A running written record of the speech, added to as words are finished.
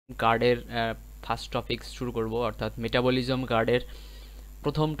গার্ডের first topics শুরু করব, অর্থাৎ মেটাবলিজম গার্ডের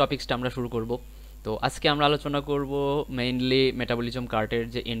প্রথম টপিকসটা আমরা শুরু করব। তো আজকে আমরা আলোচনা করব মেইনলি মেটাবলিজম কার্ডের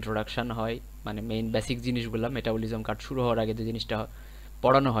যে ইন্ট্রোডাকশন হয়, মানে মেইন বেসিক জিনিসগুলো মেটাবলিজম কার্ড শুরু হওয়ার আগে যে জিনিসটা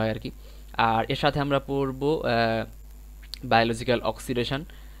পড়ানো হয় আর কি। আর এর সাথে আমরা পড়ব বায়োলজিক্যাল অক্সিডেশন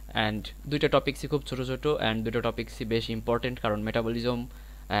অ্যান্ড দুইটা টপিক্সই খুব ছোট ছোট অ্যান্ড দুটো টপিক্সই বেশ ইম্পর্টেন্ট, কারণ মেটাবলিজম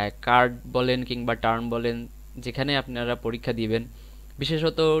কার্ড বলেন কিংবা টার্ম বলেন যেখানে আপনারা পরীক্ষা দিবেন,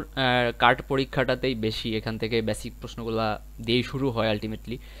 বিশেষত কার্ড পরীক্ষাটাতেই বেশি এখান থেকে বেসিক প্রশ্নগুলো দিয়েই শুরু হয়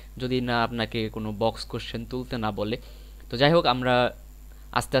আলটিমেটলি, যদি না আপনাকে কোনো বক্স কোশ্চেন তুলতে না বলে। তো যাই হোক, আমরা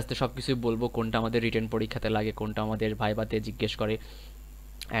আস্তে আস্তে সব কিছুই বলবো, কোনটা আমাদের রিটেন পরীক্ষাতে লাগে, কোনটা আমাদের ভাইভাতে জিজ্ঞেস করে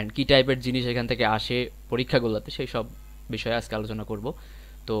অ্যান্ড কী টাইপের জিনিস এখান থেকে আসে পরীক্ষাগুলোতে, সেই সব বিষয়ে আজকে আলোচনা করব।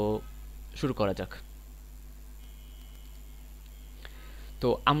 তো শুরু করা যাক। তো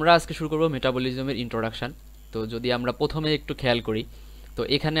আমরা আজকে শুরু করব মেটাবলিজমের ইন্ট্রোডাকশান। তো যদি আমরা প্রথমে একটু খেয়াল করি, তো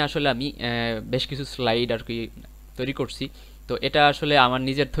এখানে আসলে আমি বেশ কিছু স্লাইড আর কি তৈরি করছি। তো এটা আসলে আমার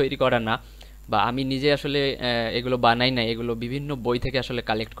নিজের তৈরি করা না, বা আমি নিজে আসলে এগুলো বানাই নাই, এগুলো বিভিন্ন বই থেকে আসলে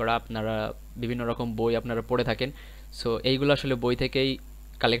কালেক্ট করা। আপনারা বিভিন্ন রকম বই আপনারা পড়ে থাকেন, সো এইগুলো আসলে বই থেকেই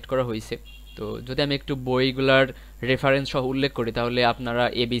কালেক্ট করা হয়েছে। তো যদি আমি একটু বইগুলার রেফারেন্স সহ উল্লেখ করি, তাহলে আপনারা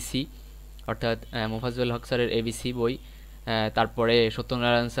এবিসি, অর্থাৎ মোফাজ্জল হক স্যারের এবিসি বই, তারপরে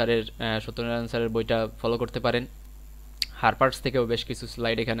সত্যনারায়ণ স্যারের বইটা ফলো করতে পারেন। হারপার্স থেকেও বেশ কিছু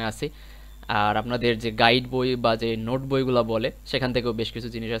স্লাইড এখানে আছে। আর আপনাদের যে গাইড বই বা যে নোট বইগুলো বলে, সেখান থেকেও বেশ কিছু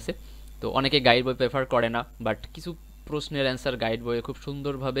জিনিস আছে। তো অনেকে গাইড বই প্রেফার করে না, বাট কিছু প্রশ্নের অ্যান্সার গাইড বইয়ে খুব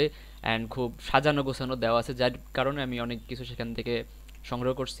সুন্দরভাবে অ্যান্ড খুব সাজানো গোছানো দেওয়া আছে, যার কারণে আমি অনেক কিছু সেখান থেকে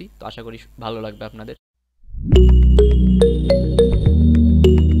সংগ্রহ করছি। তো আশা করি ভালো লাগবে আপনাদের।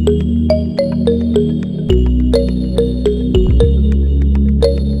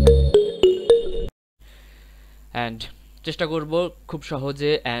 অ্যান্ড চেষ্টা করব খুব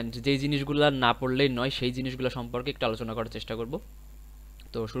সহজে অ্যান্ড যেই জিনিসগুলো না পড়লেই নয় সেই জিনিসগুলো সম্পর্কে একটু আলোচনা করার চেষ্টা করব।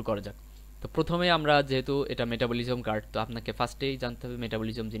 তো শুরু করা যাক। তো প্রথমে আমরা যেহেতু এটা মেটাবলিজম কার্ড, তো আপনাকে ফার্স্টেই জানতে হবে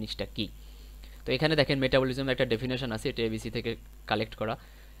মেটাবলিজম জিনিসটা কি। তো এখানে দেখেন মেটাবলিজম একটা ডেফিনেশন আছে, এটা এবিসি থেকে কালেক্ট করা।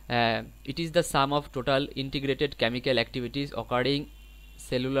 It is the some of total integrated chemical activities occurring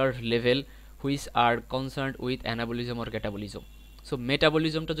cellular level which are concerned with anabolism or catabolism. So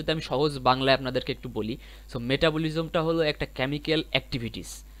মেটাবলিজমটা যদি আমি সহজ বাংলায় আপনাদেরকে একটু বলি, সো মেটাবলিজমটা হলো একটা কেমিক্যাল অ্যাক্টিভিটিস,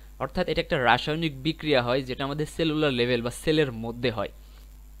 অর্থাৎ এটা একটা রাসায়নিক বিক্রিয়া হয় যেটা আমাদের সেলুলার লেভেল বা সেলের মধ্যে হয়।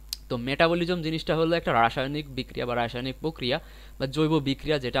 তো মেটাবলিজম জিনিসটা হলো একটা রাসায়নিক বিক্রিয়া বা রাসায়নিক প্রক্রিয়া বা জৈব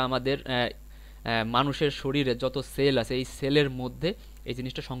বিক্রিয়া, যেটা আমাদের মানুষের শরীরে যত সেল আছে এই সেলের মধ্যে এই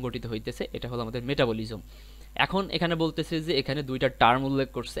জিনিসটা সংগঠিত হইতেছে, এটা হলো আমাদের মেটাবলিজম। এখন এখানে বলতেছে যে এখানে দুইটা টার্ম উল্লেখ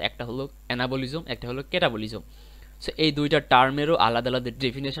করছে, একটা হলো অ্যানাবলিজম, একটা হলো ক্যাটাবলিজম। সো এই দুইটা টার্মেরও আলাদা আলাদা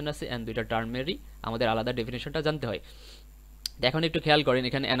ডেফিনেশন আছে অ্যান্ড দুইটা টার্মেরই আমাদের আলাদা ডেফিনেশনটা জানতে হয়। এখন একটু খেয়াল করেন,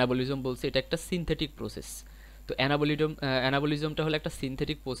 এখানে অ্যানাবলিজম বলছে এটা একটা সিনথেটিক প্রসেস। তো অ্যানাবলিজমটা হলো একটা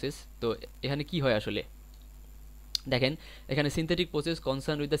সিনথেটিক প্রসেস। তো এখানে কি হয় আসলে দেখেন, এখানে synthetic process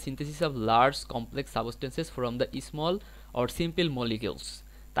concern with the synthesis of large complex substances from the small or simple molecules.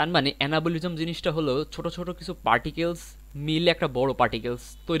 তার মানে অ্যানাবলিজম জিনিসটা হলো ছোট ছোট কিছু পার্টিকেলস মিলে একটা বড় পার্টিকেলস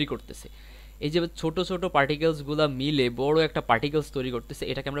তৈরি করতেছে। এই যে ছোট ছোট পার্টিকেলসগুলো মিলে বড় একটা পার্টিকেলস তৈরি করতেছে,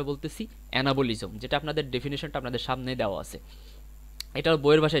 এটাকে আমরা বলতেছি অ্যানাবলিজম, যেটা আপনাদের ডেফিনেশনটা আপনাদের সামনে দেওয়া আছে। এটা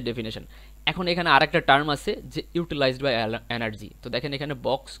বইয়ের ভাষায় ডেফিনেশন। এখন এখানে আরেকটা টার্ম আছে যে ইউটিলাইজড বাই এনার্জি। তো দেখেন এখানে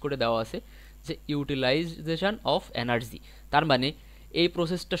বক্স করে দেওয়া আছে যে ইউটিলাইজেশন অফ এনার্জি। তার মানে এই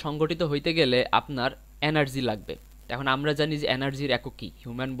প্রসেসটা সংগঠিত হইতে গেলে আপনার এনার্জি লাগবে। এখন আমরা জানি যে এনার্জির একক কী,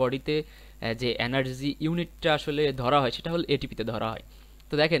 হিউম্যান বডিতে যে এনার্জি ইউনিটটা আসলে ধরা হয় সেটা হলো এটিপিতে ধরা হয়।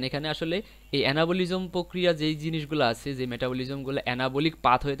 তো দেখেন এখানে আসলে এই অ্যানাবলিজম প্রক্রিয়া যেই জিনিসগুলো আছে, যে মেটাবলিজমগুলো অ্যানাবলিক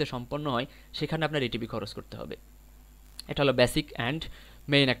পাথ হইতে সম্পন্ন হয়, সেখানে আপনার এটিপি খরচ করতে হবে। এটা হলো বেসিক অ্যান্ড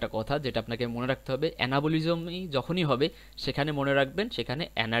মেইন একটা কথা যেটা আপনাকে মনে রাখতে হবে। অ্যানাবলিজমই যখনই হবে সেখানে মনে রাখবেন সেখানে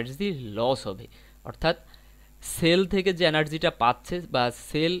এনার্জি লস হবে, অর্থাৎ সেল থেকে যে এনার্জিটা পাচ্ছে বা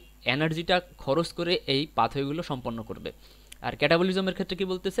সেল এনার্জিটা খরচ করে এই পাথওয়েগুলো সম্পন্ন করবে। আর ক্যাটাবলিজমের ক্ষেত্রে কি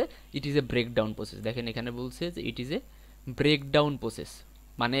বলতেছে, it is a breakdown process. দেখেন এখানে বলছে যে it is a breakdown process,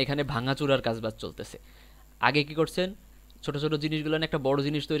 মানে এখানে ভাঙাচুরার কাজবাজ চলতেছে। আগে কি করছেন, ছোট ছোট জিনিসগুলো একটা বড়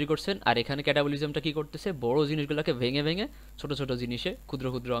জিনিস তৈরি করছেন, আর এখানে ক্যাটাবলিজমটা কি করতেছে, বড় জিনিসগুলোকে ভেঙে ভেঙে ছোট ছোট জিনিসে ক্ষুদ্র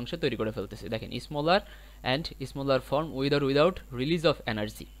ক্ষুদ্র অংশে তৈরি করে ফেলতেছে। দেখেন smaller and smaller form with R without release of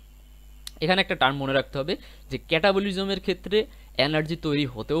energy. এখানে একটা টার্ম মনে রাখতে হবে যে ক্যাটাবলিজমের ক্ষেত্রে এনার্জি তৈরি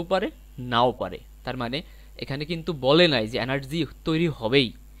হতেও পারে নাও পারে। তার মানে এখানে কিন্তু বলে নাই যে এনার্জি তৈরি হবেই,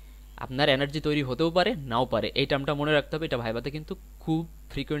 আপনার এনার্জি তৈরি হতেও পারে নাও পারে। এই টার্মটা মনে রাখতে হবে, এটা ভাইভাতে কিন্তু খুব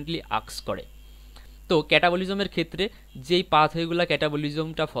ফ্রিকোয়েন্টলি আস্ক করে। তো ক্যাটাবলিজমের ক্ষেত্রে যেই পাথওয়েগুলো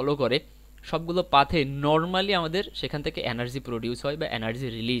ক্যাটাবলিজমটা ফলো করে, সবগুলো পাথে নর্মালি আমাদের সেখান থেকে এনার্জি প্রডিউস হয় বা এনার্জি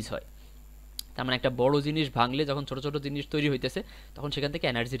রিলিজ হয়। তার মানে একটা বড় জিনিস ভাঙলে যখন ছোট ছোট জিনিস তৈরি হইতেছে তখন সেখান থেকে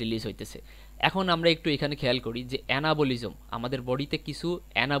এনার্জি রিলিজ হইতেছে। এখন আমরা একটু এখানে খেয়াল করি যে অ্যানাবলিজম, আমাদের বডিতে কিছু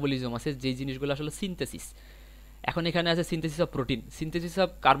অ্যানাবলিজম আছে যেই জিনিসগুলো আসলে সিনথেসিস। এখন এখানে আছে synthesis of protein, synthesis of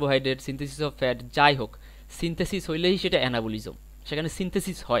carbohydrate, synthesis of fat, যাই হোক সিনথেসিস হইলেই সেটা অ্যানাবলিজম, সেখানে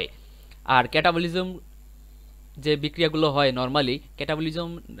সিনথেসিস হয়। আর ক্যাটাবলিজম যে বিক্রিয়াগুলো হয় নর্মালি ক্যাটাবলিজম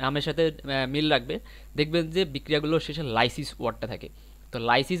নামের সাথে মিল রাখবে, দেখবেন যে বিক্রিয়াগুলোর শেষে লাইসিস ওয়ার্ডটা থাকে। তো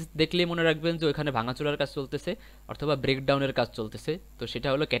লাইসিস দেখলেই মনে রাখবেন যে ওইখানে ভাঙাচোরার কাজ চলতেছে অথবা ব্রেকডাউনের কাজ চলতেছে, তো সেটা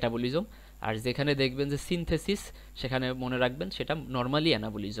হলো ক্যাটাবলিজম। আর যেখানে দেখবেন যে সিনথেসিস সেখানে মনে রাখবেন সেটা নর্মালি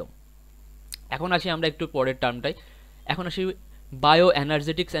অ্যানাবলিজম। এখন আসি আমরা একটু পরের টার্মটাই, এখন আসি বায়ো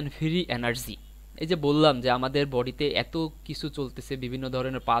এনার্জেটিক্স অ্যান্ড ফ্রি এনার্জি। এই যে বললাম যে আমাদের বডিতে এত কিছু চলতেছে, বিভিন্ন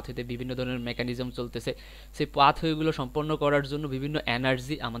ধরনের পাথ হইতে বিভিন্ন ধরনের মেকানিজম চলতেছে, সেই পাথ হয়েগুলো সম্পন্ন করার জন্য বিভিন্ন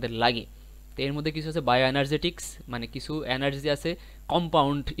এনার্জি আমাদের লাগে। তো এর মধ্যে কিছু আছে বায়ো এনার্জেটিক্স, মানে কিছু এনার্জি আছে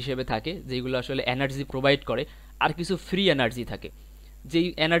কম্পাউন্ড হিসেবে থাকে যেগুলো আসলে এনার্জি প্রোভাইড করে, আর কিছু ফ্রি এনার্জি থাকে যেই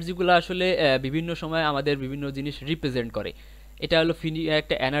এনার্জিগুলো আসলে বিভিন্ন সময় আমাদের বিভিন্ন জিনিস রিপ্রেজেন্ট করে। এটা হলো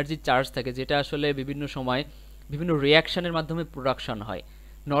একটা এনার্জি চার্জ থাকে যেটা আসলে বিভিন্ন সময় বিভিন্ন রিয়াকশানের মাধ্যমে প্রোডাকশন হয়।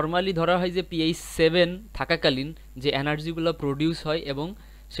 নর্মালি ধরা হয় যে pH 7 থাকাকালীন যে এনার্জিগুলো প্রডিউস হয় এবং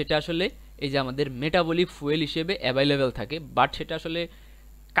সেটা আসলে এই যে আমাদের মেটাবলিক ফুয়েল হিসেবে অ্যাভেলেবেল থাকে, বাট সেটা আসলে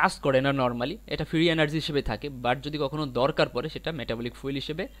কাজ করে না নর্মালি, এটা ফ্রি এনার্জি হিসেবে থাকে, বাট যদি কখনো দরকার পড়ে সেটা মেটাবলিক ফুয়েল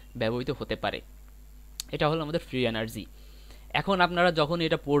হিসেবে ব্যবহৃত হতে পারে। এটা হলো আমাদের ফ্রি এনার্জি। এখন আপনারা যখন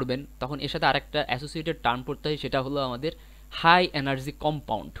এটা পড়বেন তখন এর সাথে আরেকটা অ্যাসোসিয়েটেড টার্ম পড়তে হয়, সেটা হলো আমাদের হাই এনার্জি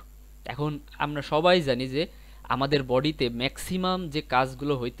কম্পাউন্ড। এখন আমরা সবাই জানি যে আমাদের বডিতে ম্যাক্সিমাম যে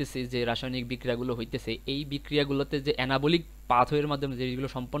কাজগুলো হইতেছে, যে রাসায়নিক বিক্রিয়াগুলো হইতেছে, এই বিক্রিয়াগুলোতে যে অ্যানাবলিক পাথওয়ের মাধ্যমে যেগুলো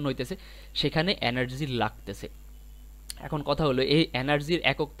সম্পন্ন হইতেছে সেখানে এনার্জি লাগতেছে। এখন কথা হলো এই এনার্জির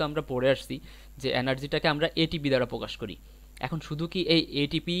একক তো আমরা পড়ে আসছি যে এনার্জিটাকে আমরা এটিপি দ্বারা প্রকাশ করি। এখন শুধু কি এই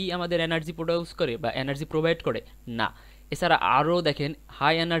এটিপি আমাদের এনার্জি প্রডিউস করে বা এনার্জি প্রোভাইড করে? না, এছাড়া আরও দেখেন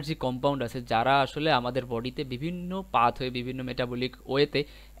হাই এনার্জি কম্পাউন্ড আছে যারা আসলে আমাদের বডিতে বিভিন্ন পাথ হয়ে বিভিন্ন মেটাবলিক ওয়েতে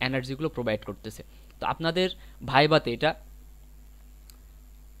এনার্জিগুলো প্রোভাইড করতেছে। তো আপনাদের ভাইবাতে এটা,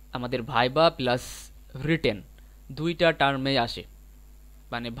 আমাদের ভাইবা প্লাস রিটেন দুইটা টার্মে আসে,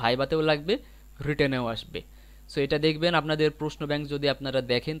 মানে ভাইবাতেও লাগবে রিটেনেও আসবে। সো এটা দেখবেন আপনাদের প্রশ্ন ব্যাংক যদি আপনারা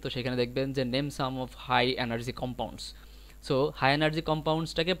দেখেন তো সেখানে দেখবেন যে name some of high energy compounds. So high energy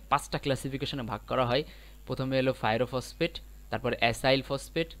কম্পাউন্ডসটাকে 5টা ক্লাসিফিকেশনে ভাগ করা হয়। প্রথমে এলো ফাইরোফসফেট, তারপর অ্যাসাইল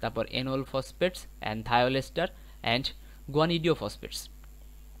ফসফেট, তারপর এনোল ফসফেটস অ্যান্ড থায়োলেস্টার অ্যান্ড গুয়ানিডিওফসফেটস।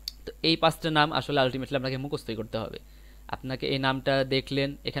 তো এই 5টা নাম আসলে আলটিমেটলি আপনাকে মুখস্থই করতে হবে। আপনাকে এই নামটা দেখলেন,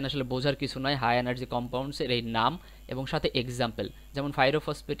 এখানে আসলে বোঝার কিছু নয়, হাই এনার্জি কম্পাউন্ডসের এই নাম এবং সাথে এক্সাম্পল, যেমন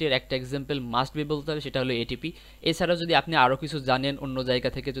ফাইরোফসফেটের একটা এক্সাম্পল মাস্ট বি বলতে হবে, সেটা হলো এটিপি। এছাড়াও যদি আপনি আরও কিছু জানেন অন্য জায়গা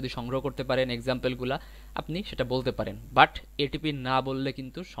থেকে যদি সংগ্রহ করতে পারেন এক্সাম্পলগুলো, আপনি সেটা বলতে পারেন, বাট এটিপি না বললে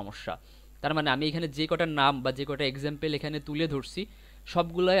কিন্তু সমস্যা। তার মানে আমি এখানে যে কটা নাম বা যে কটা এক্সাম্পল এখানে তুলে ধরছি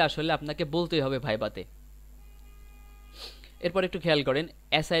সবগুলোই আসলে আপনাকে বলতেই হবে ভাইবাতে। এরপর একটু খেয়াল করেন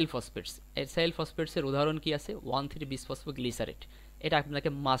অ্যাসাইল ফসফেটস। অ্যাসাইল ফসফেটসের উদাহরণ কি আছে? 1,3-বিসফসফোগ্লিসারেট, এটা আপনাকে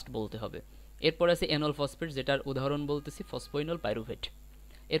মাস্ট বলতে হবে। এরপর আছে এনল ফসফেটস, যেটার উদাহরণ বলতেছি ফসফোইনল পাইরুভেট।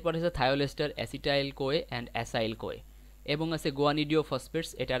 এরপর আছে থায়োলেস্টার, acetyl CoA and acyl Koi. এবং আছে গুয়ানিডিও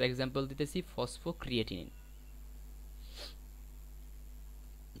ফসফেটস, এটার এক্সাম্পল দিতেছি ফসফোক্রিয়েটিনিন।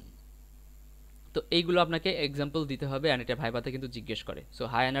 তো এইগুলো আপনাকে এক্সাম্পল দিতে হবে, অ্যান্ড এটা ভাইভাতে কিন্তু জিজ্ঞেস করে। So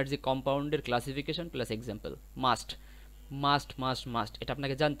high energy কম্পাউন্ডের classification plus example must must must must, এটা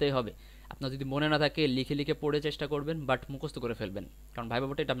আপনাকে জানতেই হবে। আপনার যদি মনে না থাকে লিখে লিখে পড়ে চেষ্টা করবেন, বাট মুখস্থ করে ফেলবেন, কারণ ভাইবা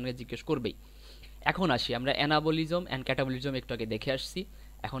বোর্ডে এটা আপনাকে জিজ্ঞেস করবেই। এখন আসি আমরা অ্যানাবলিজম অ্যান্ড ক্যাটাবলিজম একটু আগে দেখে আসছি,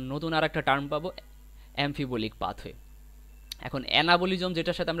 এখন নতুন আর একটা টার্ম পাবো অ্যামফিবলিক পাথওয়ে। এখন অ্যানাবলিজম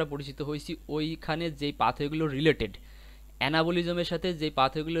যেটার সাথে আমরা পরিচিত হয়েছি ওইখানে যেই পাথওয়েগুলো রিলেটেড, অ্যানাবলিজমের সাথে যে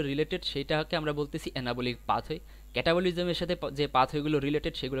পাথওয়েগুলো রিলেটেড সেটাকে আমরা বলতেছি অ্যানাবলিক পাথওয়ে। ক্যাটাবলিজমের সাথে যে পাথওয়েগুলো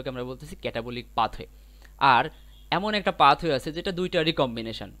রিলেটেড সেগুলোকে আমরা বলতেছি ক্যাটাবলিক পাথওয়ে। আর এমন একটা পাথওয়ে আছে যেটা দুইটারই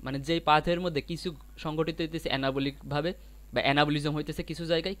কম্বিনেশন, মানে যেই পাথওয়ের মধ্যে কিছু সংগঠিত হইতেছে অ্যানাবলিকভাবে বা অ্যানাবলিজম হইতেছে কিছু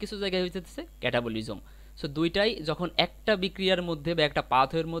জায়গায় হইতেছে ক্যাটাবলিজম। সো দুইটাই যখন একটা বিক্রিয়ার মধ্যে বা একটা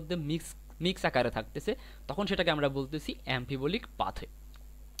পাথওয়ের মধ্যে মিক্স আকারে থাকতেছে তখন সেটাকে আমরা বলতেছি অ্যামফিবলিক পাথওয়ে।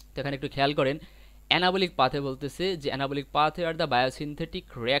 তো এখানে একটু খেয়াল করেন অ্যানাবলিক পাথওয়ে বলতেছে যে anabolic pathway are the বায়োসিনথেটিক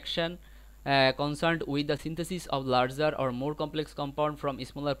reaction concerned with the synthesis of larger or more complex compound from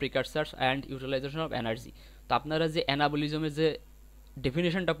smaller precursors and utilization of energy। তো আপনারা যে অ্যানাবলিজমের যে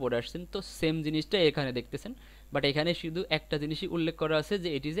ডেফিনেশনটা পড়ে আসছেন তো সেম জিনিসটা এখানে দেখতেছেন, বাট এখানে শুধু একটা জিনিসই উল্লেখ করা আছে যে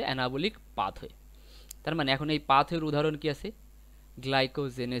এটি যে অ্যানাবলিক পাথওয়ে। তার মানে এখন এই পাথওয়ের উদাহরণ কি আছে?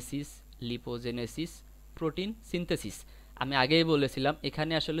 Glycogenesis, লিপোজেনেসিস, protein synthesis. আমি আগেই বলেছিলাম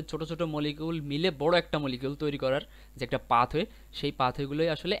এখানে আসলে ছোট ছোট মলিকিউল মিলে বড় একটা মলিকিউল তৈরি করার যে একটা পাথওয়ে, সেই পাথওয়েগুলোই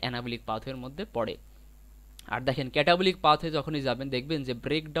আসলে অ্যানাবলিক পাথওয়ের মধ্যে পড়ে। আর দেখেন ক্যাটাবলিক পাথে যখনই যাবেন দেখবেন যে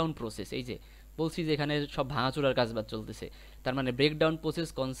ব্রেকডাউন প্রসেস, এই যে বলছি যে এখানে সব ভাঙাচোরার কাজবাজ চলতেছে, তার মানে breakdown process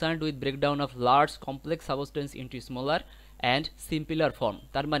concerned with breakdown of large complex substance into smaller and simpler form.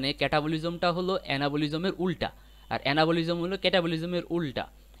 তার মানে ক্যাটাবলিজমটা হলো অ্যানাবলিজমের উল্টা, আর অ্যানাবলিজম হলো ক্যাটাবলিজমের উল্টা।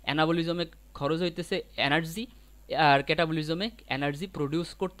 অ্যানাবলিজমে খরচ হইতেছে এনার্জি, আর ক্যাটাবলিজমে এনার্জি প্রডিউস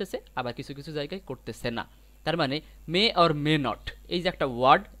করতেছে, আবার কিছু কিছু জায়গায় করতেছে না। তার মানে মে অর মে নট, এই যে একটা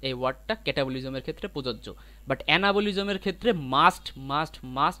ওয়ার্ড, এই ওয়ার্ডটা ক্যাটাবলিজমের ক্ষেত্রে প্রযোজ্য, বাট অ্যানাবলিজমের ক্ষেত্রে মাস্ট মাস্ট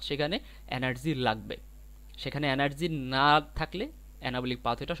মাস্ট সেখানে এনার্জি লাগবে। সেখানে এনার্জি না থাকলে অ্যানাবলিক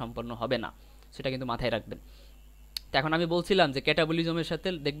পাথওয়েটা সম্পন্ন হবে না, সেটা কিন্তু মাথায় রাখবেন। তো এখন আমি বলছিলাম যে ক্যাটাবলিজমের সাথে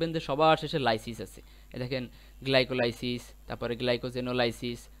দেখবেন যে সবার শেষে লাইসিস আছে। দেখেন গ্লাইকোলাইসিস, তারপরে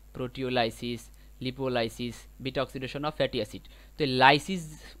glycogenolysis, proteolysis, lipolysis, beta oxidation of fatty acid. তো এই লাইসিস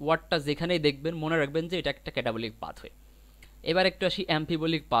ওয়ার্ডটা যেখানেই দেখবেন মনে রাখবেন যে এটা একটা ক্যাটাবলিক পাথওয়ে। এবার একটু আসি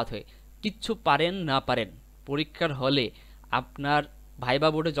অ্যাম্ফিবলিক পাথওয়ে। কিচ্ছু পারেন না পারেন, পরীক্ষার হলে আপনার ভাইবা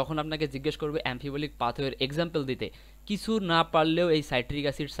বোর্ডে যখন আপনাকে জিজ্ঞেস করবে অ্যাম্ফিবলিক পাথওয়ের এক্সাম্পল দিতে, কিছু না পারলেও এই সাইট্রিক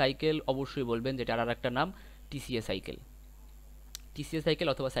অ্যাসিড সাইকেল অবশ্যই বলবেন, যেটার আর একটা নাম টিসিএ সাইকেল। টিসিএ সাইকেল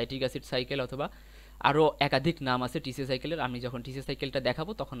অথবা সাইট্রিক অ্যাসিড সাইকেল অথবা আরও একাধিক নাম আছে টিসিএ সাইকেলের। আমি যখন টিসিএ সাইকেলটা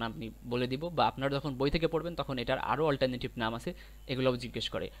দেখাবো তখন আপনি বলে দিব, বা আপনারা যখন বই থেকে পড়বেন তখন এটার আরও অল্টারনেটিভ নাম আছে, এগুলোও জিজ্ঞেস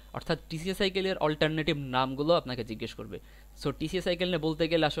করে। অর্থাৎ টিসিএ সাইকেলের অল্টারনেটিভ নামগুলো আপনাকে জিজ্ঞেস করবে। সো টিসিএ সাইকেল নিয়ে বলতে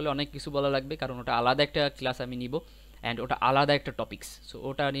গেলে আসলে অনেক কিছু বলা লাগবে, কারণ ওটা আলাদা একটা ক্লাস আমি নিব, অ্যান্ড ওটা আলাদা একটা টপিক্স। সো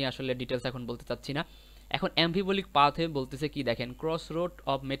ওটা নিয়ে আসলে ডিটেলস এখন বলতে চাচ্ছি না। এখন অ্যাম্ফিবলিক পাথওয়ে বলতেছে কি, দেখেন cross road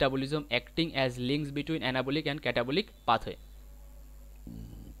of metabolism acting as links between anabolic and catabolic pathway.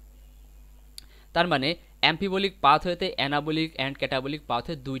 তার মানে অ্যাম্ফিবলিক পাথওয়েতে অ্যানাবলিক অ্যান্ড ক্যাটাবলিক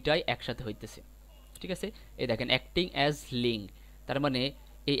পাথওয়ে দুইটাই একসাথে হইতেছে, ঠিক আছে। এই দেখেন অ্যাক্টিং অ্যাজ লিঙ্ক, তার মানে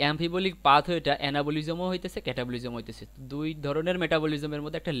এই অ্যাম্ফিবলিক পাথওয়েটা অ্যানাবলিজমও হইতেছে ক্যাটাবলিজমও হইতেছে, দুই ধরনের মেটাবলিজমের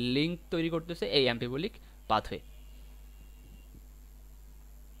মধ্যে একটা লিঙ্ক তৈরি করতেছে এই অ্যাম্ফিবলিক পাথওয়ে।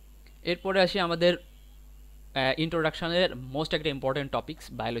 এরপরে আসি আমাদের ইন্ট্রোডাকশনের মোস্ট একটা ইম্পর্টেন্ট টপিকস,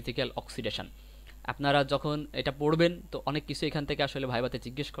 বায়োলজিক্যাল অক্সিডেশন। আপনারা যখন এটা পড়বেন তো অনেক কিছু এখান থেকে আসলে ভাইবাতে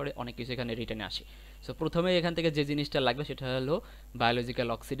জিজ্ঞেস করে, অনেক কিছু এখানে রিটেনে আসে। সো প্রথমে এখান থেকে যে জিনিসটা লাগবে সেটা হলো বায়োলজিক্যাল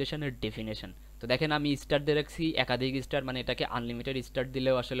অক্সিডেশনের ডেফিনেশন। তো দেখেন আমি স্টার দিয়ে রাখছি একাধিক স্টার, মানে এটাকে আনলিমিটেড স্টার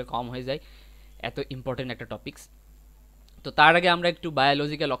দিলেও আসলে কম হয়ে যায়, এত ইম্পর্টেন্ট একটা টপিক্স। তো তার আগে আমরা একটু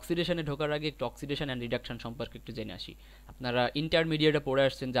বায়োলজিক্যাল অক্সিডেশনে ঢোকার আগে একটু অক্সিডেশন অ্যান্ড রিডাকশন সম্পর্কে একটু জেনে আসি। আপনারা ইন্টারমিডিয়েটে পড়ে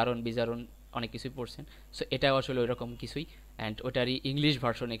আসছেন, জারণ বিজারণ অনেক কিছুই পড়ছেন, সো এটাও আসলে ওইরকম কিছুই, অ্যান্ড ওটারই ইংলিশ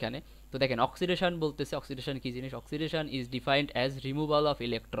ভার্সন এখানে। তো দেখেন অক্সিডেশন বলতেছে, অক্সিডেশন কী জিনিস? Oxidation is defined as removal of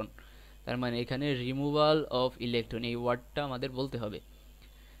electron. তার মানে এখানে রিমুভাল অফ ইলেকট্রন এই ওয়ার্ডটা আমাদের বলতে হবে।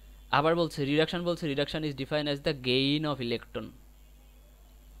 আবার বলছে রিডাকশন, বলছে reduction is defined as the gain of electron.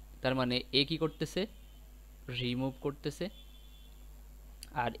 তার মানে এ কী করতেছে? রিমুভ করতেছে,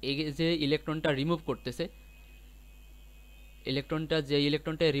 আর এই যে ইলেকট্রনটা রিমুভ করতেছে, ইলেকট্রনটা যে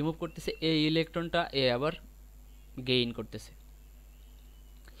ইলেকট্রনটা রিমুভ করতেছে এই ইলেকট্রনটা এ আবার গেইন করতেছে।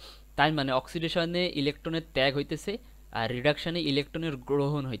 তাই মানে অক্সিডেশনে ইলেকট্রনের ত্যাগ হইতেছে আর রিডাকশনে ইলেকট্রনের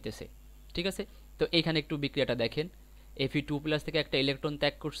গ্রহণ হইতেছে, ঠিক আছে। তো এখানে একটু বিক্রিয়াটা দেখেন, Fe2+ থেকে একটা ইলেকট্রন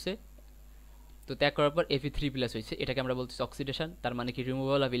ত্যাগ করছে, তো ত্যাগ করার পর Fe3+ হয়েছে, এটাকে আমরা বলতেছি অক্সিডেশন। তার মানে কি?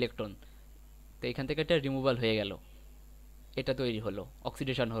 Removal of electron. তো এখান থেকে এটা রিমুভাল হয়ে গেল, এটা তৈরি হলো,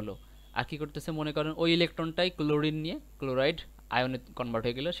 অক্সিডেশন হলো। আর কি করতেছে? মনে করেন ওই ইলেকট্রনটাই ক্লোরিন নিয়ে ক্লোরাইড আয়নে কনভার্ট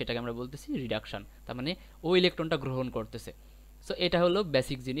হয়ে গেল, সেটাকে আমরা বলতেছি রিডাকশন। তার মানে ওই ইলেকট্রনটা গ্রহণ করতেছে। সো এটা হলো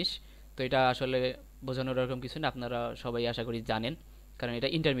বেসিক জিনিস। তো এটা আসলে বোঝানোর এরকম কিছু না, আপনারা সবাই আশা করি জানেন, কারণ এটা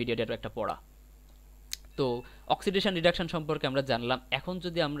ইন্টারমিডিয়েটের একটা পড়া। তো অক্সিডেশন রিডাকশন সম্পর্কে আমরা জানলাম। এখন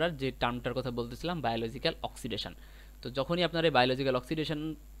যদি আমরা যে টার্মটার কথা বলতেছিলাম বায়োলজিক্যাল অক্সিডেশন, তো যখনই আপনার এই বায়োলজিক্যাল অক্সিডেশন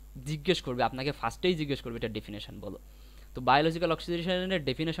জিজ্ঞেস করবে, আপনাকে ফার্স্টেই জিজ্ঞেস করবে এটা ডেফিনেশন বলো। তো বায়োলজিক্যাল অক্সিডেশনের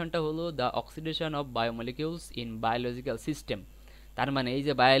ডেফিনেশনটা হলো the oxidation of বায়োমলিকিউলস in biological system. তার মানে এই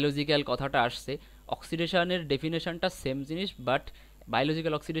যে বায়োলজিক্যাল কথাটা আসছে, অক্সিডেশনের ডেফিনেশনটা সেম জিনিস, বাট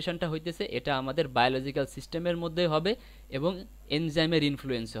বায়োলজিক্যাল অক্সিডেশনটা হইতেছে এটা আমাদের বায়োলজিক্যাল সিস্টেমের মধ্যে হবে এবং এনজাইমের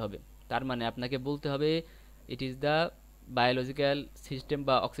ইনফ্লুয়েন্সে হবে। তার মানে আপনাকে বলতে হবে it is the biological system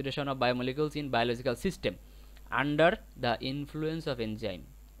বা oxidation of বায়োমলিকিউলস in biological system under the influence of enzyme.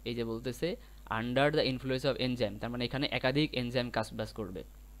 এই যে বলতেছে under the influence of enzyme, তার মানে এখানে একাধিক এনজাইম কাজবাজ করবে,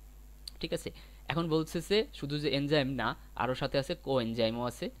 ঠিক আছে। এখন বলতেছে শুধু যে এনজাইম না, আরও সাথে আছে কো এনজাইমও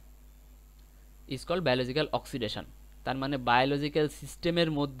আছে, ইজ কল্ড বায়োলজিক্যাল অক্সিডেশন। তার মানে বায়োলজিক্যাল সিস্টেমের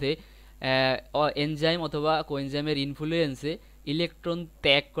মধ্যে এনজাইম অথবা কো এনজাইমের ইনফ্লুয়েন্সে ইলেকট্রন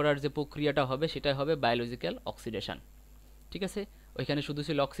ত্যাগ করার যে প্রক্রিয়াটা হবে সেটা হবে বায়োলজিক্যাল অক্সিডেশন, ঠিক আছে। ওইখানে শুধু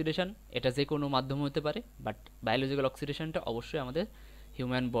ছিল অক্সিডেশন, এটা যে কোনো মাধ্যমে হতে পারে, বাট বায়োলজিক্যাল অক্সিডেশনটা অবশ্যই আমাদের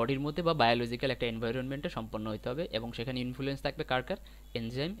হিউম্যান বডির মধ্যে বা বায়োলজিক্যাল একটা এনভায়রনমেন্টে সম্পন্ন হতে হবে, এবং সেখানে ইনফ্লুয়েন্স থাকবে কার কার,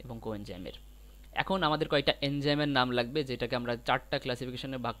 এনজাইম এবং কোএনজাইমের। এখন আমাদের কয়েকটা এনজাইমের নাম লাগবে, যেটাকে আমরা 4টা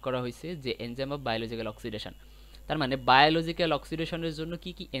ক্লাসিফিকেশনে ভাগ করা হয়েছে, যে এনজাইম অফ বায়োলজিক্যাল অক্সিডেশন। তার মানে বায়োলজিক্যাল অক্সিডেশনের জন্য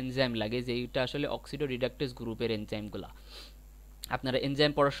কি কি এনজাইম লাগে, যেটা আসলে অক্সিডো রিডাক্টেজ গ্রুপের এনজাইমগুলো। আপনারা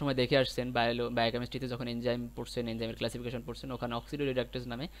এনজাইম পড়ার সময় দেখে আসছেন, বায়োকেমিস্ট্রিতে যখন এনজাইম পড়ছেন, এনজাইমের ক্লাসিফিকেশন পড়ছেন, ওখানে অক্সিডো রিডাক্টেজ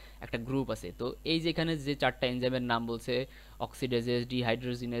নামে একটা গ্রুপ আছে। তো এই যেখানে যে 4টা এনজাইমের নাম বলছে, অক্সিডেজেস,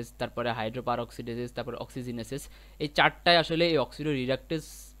 ডিহাইড্রোজিনেস, তারপরে হাইড্রোপারঅক্সিডেজেস, তারপরে অক্সিজিনেসেস, এই 4টায় আসলে এই অক্সিডো রিডাক্টেজ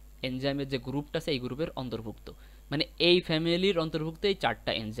এনজাইমের যে গ্রুপটা আছে এই গ্রুপের অন্তর্ভুক্ত। মানে এই ফ্যামিলির অন্তর্ভুক্ত এই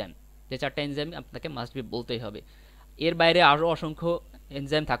 4টা এনজাইম, যে 4টা এনজাইম আপনাকে মাস্ট বি বলতেই হবে। এর বাইরে আরও অসংখ্য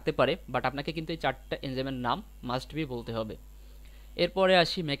এনজাইম থাকতে পারে, বাট আপনাকে কিন্তু এই 4টা এনজাইমের নাম মাস্ট বি বলতে হবে। এরপরে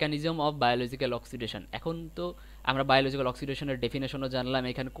আসি মেকানিজম অফ বায়োলজিক্যাল অক্সিডেশন। এখন তো আমরা বায়োলজিক্যাল অক্সিডেশনের ডেফিনেশনও জানলাম,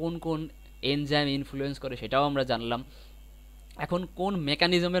 এখানে কোন কোন এনজাইম ইনফ্লুয়েন্স করে সেটাও আমরা জানলাম। এখন কোন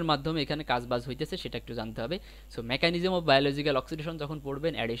মেকানিজমের মাধ্যমে এখানে কাজবাজ হইতেছে সেটা একটু জানতে হবে। So mechanism of biological oxidation যখন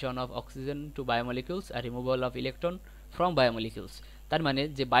পড়বেন, addition of oxygen to বায়োমলিকিউলস R removal of electron from বায়োমলিকিউলস। তার মানে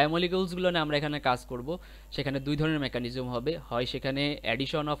যে বায়োমলিকিউলসগুলো নিয়ে আমরা এখানে কাজ করব, সেখানে দুই ধরনের মেকানিজম হবে। হয় সেখানে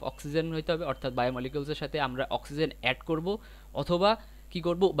অ্যাডিশন অফ অক্সিজেন হইতে হবে, অর্থাৎ বায়োমলিকিউলসের সাথে আমরা অক্সিজেন অ্যাড করব, অথবা কি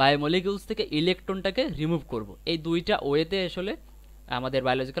করব, বায়োমলিকিউলস থেকে ইলেকট্রনটাকে রিমুভ করব। এই দুইটা ওয়েতে আসলে আমাদের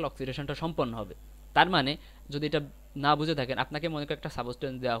বায়োলজিক্যাল অক্সিডেশনটা সম্পন্ন হবে। তার মানে যদি এটা না বুঝে থাকেন, আপনাকে মনে করেন একটা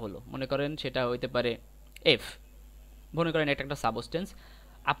সাবস্টেন্স দেওয়া হলো, মনে করেন সেটা হইতে পারে এফ, মনে করেন এটা একটা সাবস্টেন্স,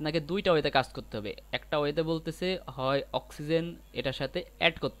 আপনাকে দুইটা ওয়েতে কাজ করতে হবে। একটা ওয়েতে বলতেছে হয় অক্সিজেন এটার সাথে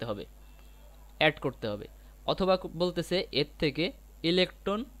অ্যাড করতে হবে, অথবা বলতেছে এর থেকে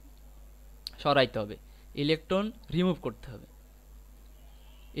ইলেকট্রন সরাইতে হবে, ইলেকট্রন রিমুভ করতে হবে।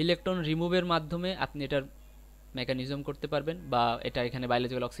 ইলেকট্রন রিমুভের মাধ্যমে আপনি এটার মেকানিজম করতে পারবেন, বা এটা এখানে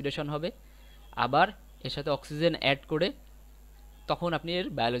বায়োলজিক্যাল অক্সিডেশন হবে। আবার এর সাথে অক্সিজেন অ্যাড করে তখন আপনি এর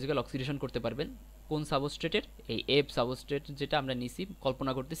বায়োলজিক্যাল অক্সিডেশন করতে পারবেন। কোন সাবস্ট্রেটের? এই এফ সাবস্ট্রেট যেটা আমরা নিছি,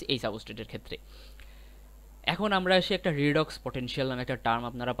 কল্পনা করতেছি এই সাবস্ট্রেটের ক্ষেত্রে। এখন আমরা এসে একটা রিডক্স পটেনশিয়াল নামে একটা টার্ম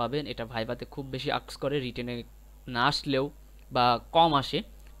আপনারা পাবেন। এটা ভাইভাতে খুব বেশি আক্স করে, রিটেনে না আসলেও বা কম আসে,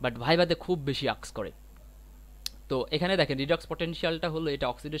 বাট ভাইভাতে খুব বেশি আক্স করে। তো এখানে দেখেন রিডক্স পটেনশিয়ালটা হলো এটা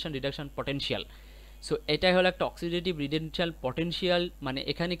অক্সিডেশন রিডাকশন পটেনশিয়াল। সো এটাই হলো একটা অক্সিডেটিভ রিডেনশিয়াল পটেনশিয়াল। মানে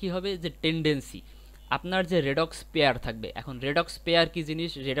এখানে কি হবে, যে টেন্ডেন্সি আপনার যে রেডক্স পেয়ার থাকবে। এখন রেডক্স পেয়ার কি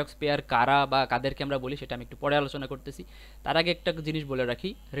জিনিস, রেডক্স পেয়ার কারা বা কাদেরকে আমরা বলি সেটা আমি একটু পরে আলোচনা করতেছি। তার আগে একটা জিনিস বলে রাখি,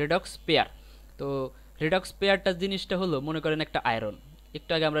 রেডক্স পেয়ার। তো রেডক্স পেয়ারটা জিনিসটা হলো, মনে করেন একটা আয়রন,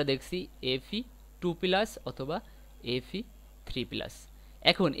 একটু আগে আমরা দেখছি Fe2+ অথবা Fe3+।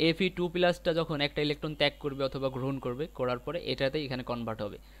 এখন Fe2+টা যখন একটা ইলেকট্রন ত্যাগ করবে অথবা গ্রহণ করবে, করার পরে এটাতে এখানে কনভার্ট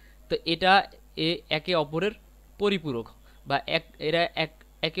হবে। তো এটা একে অপরের পরিপূরক, বা এরা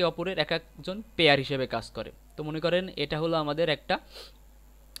একে অপরের এক একজন পেয়ার হিসেবে কাজ করে। তো মনে করেন এটা হলো আমাদের একটা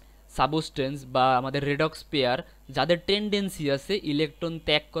সাবস্টেন্স বা আমাদের রেডক্স পেয়ার, যাদের টেন্ডেন্সি আছে ইলেকট্রন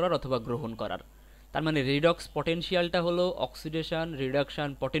ত্যাগ করার অথবা গ্রহণ করার। তার মানে রিডক্স পটেনশিয়ালটা হলো oxidation reduction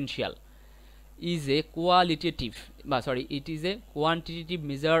potential is a qualitative it is a quantitative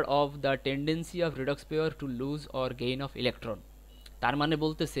measure of the tendency of redox pair to lose or gain of electron। তার মানে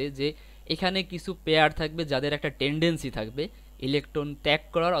বলতেছে যে এখানে কিছু পেয়ার থাকবে যাদের একটা টেন্ডেন্সি থাকবে ইলেকট্রন ত্যাগ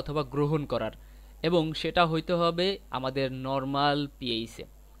করার অথবা গ্রহণ করার, এবং সেটা হইতে হবে আমাদের নর্মাল পিএইচে।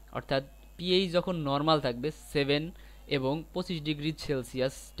 অর্থাৎ পিএইচ যখন নর্মাল থাকবে 7 এবং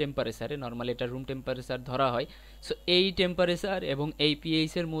 25°C টেম্পারেচারে, নর্মালি এটা রুম টেম্পারেচার ধরা হয়। সো এই টেম্পারেচার এবং এই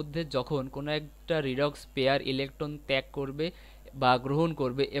পিএইচের মধ্যে যখন কোনো একটা রিডক্স পেয়ার ইলেকট্রন ত্যাগ করবে বা গ্রহণ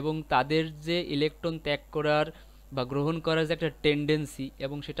করবে, এবং তাদের যে ইলেকট্রন ত্যাগ করার বা গ্রহণ করার যে একটা টেন্ডেন্সি,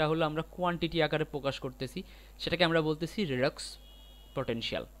 এবং সেটা হলো আমরা কোয়ান্টিটি আকারে প্রকাশ করতেছি, সেটাকে আমরা বলতেছি রিডক্স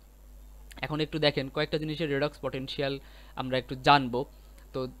পটেনশিয়াল। এখন একটু দেখেন কয়েকটা জিনিসের রিডক্স পটেনশিয়াল আমরা একটু জানবো।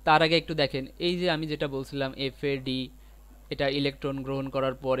 তো তার আগে একটু দেখেন, এই যে আমি যেটা বলছিলাম FAD, এটা ইলেকট্রন গ্রহণ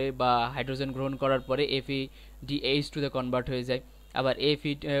করার পরে বা হাইড্রোজেন গ্রহণ করার পরে FeDH2 তে কনভার্ট হয়ে যায়। আবার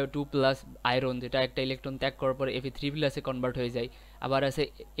Fe2+ আয়রন, যেটা একটা ইলেকট্রন ত্যাগ করার পরে Fe3+ এ কনভার্ট হয়ে যায়। আবার আছে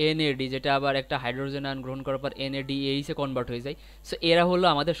NAD, যেটা আবার একটা হাইড্রোজেন আয়ন গ্রহণ করার পর NADH এ কনভার্ট হয়ে যায়। সো এরা হলো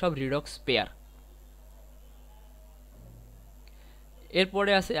আমাদের সব রিডক্স পেয়ার।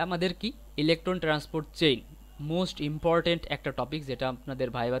 এরপরে আছে আমাদের কি, electron transport chain, most important একটা টপিক, যেটা আপনাদের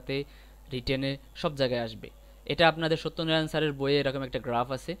ভাইভাতে রিটেনে সব জায়গায় আসবে। এটা আপনাদের সত্যনারায়ণ স্যারের বইয়ে এরকম একটা গ্রাফ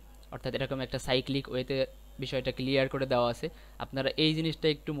আছে, অর্থাৎ এরকম একটা সাইক্লিক ওয়েতে বিষয়টা ক্লিয়ার করে দেওয়া আছে। আপনারা এই জিনিসটা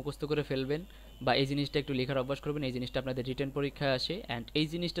একটু মুখস্থ করে ফেলবেন বা এই জিনিসটা একটু লেখার অভ্যাস করবেন, এই জিনিসটা আপনাদের রিটেন পরীক্ষায় আসে। অ্যান্ড এই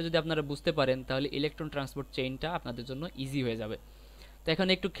জিনিসটা যদি আপনারা বুঝতে পারেন, তাহলে ইলেকট্রন ট্রান্সপোর্ট চেইনটা আপনাদের জন্য ইজি হয়ে যাবে। তো এখন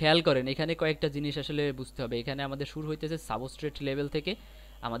একটু খেয়াল করেন, এখানে কয়েকটা জিনিস আসলে বুঝতে হবে। এখানে আমাদের শুরু হইতেছে সাবস্ট্রেট লেভেল থেকে,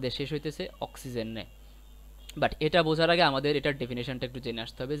 আমাদের শেষ হইতেছে অক্সিজেনে। বাট এটা বোঝার আগে আমাদের এটার ডেফিনেশনটা একটু জেনে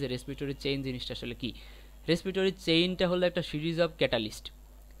আসতে হবে যে রেসপিরেটরি চেইন জিনিসটা আসলে কি। রেসপিরেটরি চেইনটা হলো একটা সিরিজ অফ ক্যাটালিস্ট।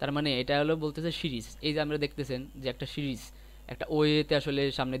 তার মানে এটা হলো বলতেছে সিরিজ, এই যে আমরা দেখতেছেন যে একটা সিরিজ একটা ওয়েতে আসলে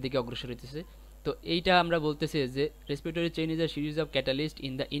সামনের দিকে অগ্রসর হইতেছে। তো এইটা আমরা বলতেছি যে respiratory chain is a series of catalyst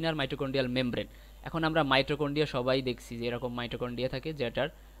in the inner mitochondrial membrane. এখন আমরা মাইটোকন্ড্রিয়া সবাই দেখছি যে এরকম মাইটোকন্ড্রিয়া থাকে যেটার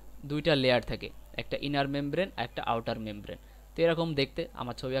দুইটা লেয়ার থাকে, একটা ইনার মেমব্রেন একটা আউটার মেমব্রেন। তো এরকম দেখতে,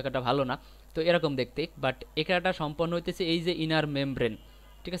 আমার ছবি আঁকাটা ভালো না, তো এরকম দেখতে, বাট এখানটা সম্পন্ন হইতেছে এই যে ইনার মেমব্রেন,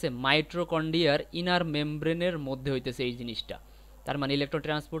 ঠিক আছে, মাইটোকন্ড্রিয়ার ইনার মেমব্রেনের মধ্যে হইতেছে এই জিনিসটা। তার মানে ইলেকট্রন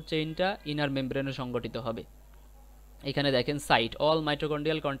ট্রান্সপোর্ট চেইনটা ইনার মেমব্রেনে সংগঠিত হবে। এখানে দেখেন site all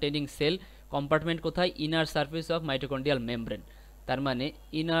mitochondrial containing sell compartment কোথায়, inner surface of mitochondrial membrane. তার মানে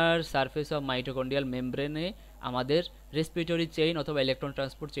ইনার সারফেস অফ মাইটোকন্ড্রিয়াল মেমব্রেনে আমাদের রেসপিরেটরি চেইন অথবা ইলেকট্রন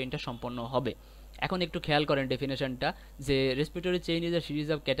ট্রান্সপোর্ট চেইনটা সম্পন্ন হবে। এখন একটু খেয়াল করেন ডেফিনেশনটা, যে respiratory chain is a series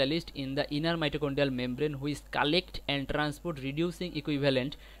of catalyst in the inner mitochondrial membrane which collect and transport reducing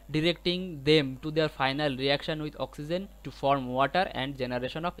equivalent directing them to their final reaction with oxygen to form water and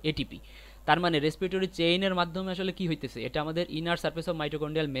generation of ATP. তার মানে respiratory চেইনের মাধ্যমে আসলে কি হইতেছে, এটা আমাদের inner surface of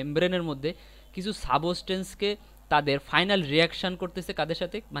mitochondrial মেমব্রেনের মধ্যে কিছু সাবস্টেন্সকে তাদের ফাইনাল রিয়াকশন করতেছে, কাদের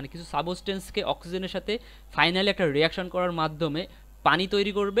সাথে, মানে কিছু সাবস্টেন্সকে অক্সিজেনের সাথে ফাইনালি একটা রিয়াকশন করার মাধ্যমে পানি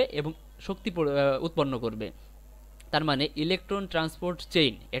তৈরি করবে এবং শক্তি উৎপন্ন করবে। তার মানে ইলেকট্রন ট্রান্সপোর্ট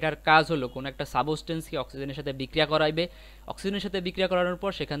চেইন এটার কাজ হলো কোনো একটা সাবস্টেন্সকে অক্সিজেনের সাথে বিক্রিয়া করাইবে, অক্সিজেনের সাথে বিক্রিয়া করানোর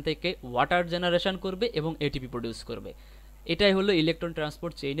পর সেখান থেকে ওয়াটার জেনারেশন করবে এবং এটিপি প্রডিউস করবে। এটাই হলো ইলেকট্রন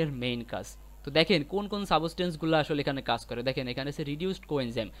ট্রান্সপোর্ট চেইনের মেইন কাজ। তো দেখেন কোন কোন সাবস্টেন্সগুলো আসলে এখানে কাজ করে, দেখেন এখানে আছে রিডিউসড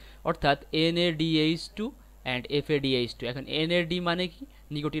কোএনজাইম অর্থাৎ NADH2 অ্যান্ড FADH2। এখন NAD মানে কি,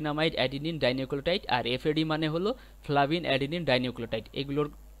 নিকোটিনামাইড অ্যাডিনিন ডাইনিউক্লিওটাইড, আর FAD মানে হলো ফ্লাভিন অ্যাডিনিন ডাইনিউক্লিওটাইড। এগুলোর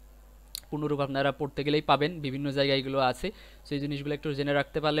পুনরূপ আপনারা পড়তে গেলেই পাবেন, বিভিন্ন জায়গায় এগুলো আছে। সেই জিনিসগুলো একটু জেনে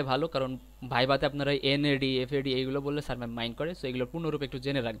রাখতে পারলে ভালো, কারণ ভাইভাতে আপনারা NAD FAD এইগুলো বললে স্যার ম্যাম মাইন্ড করে, সো এগুলোর পুনরূপ একটু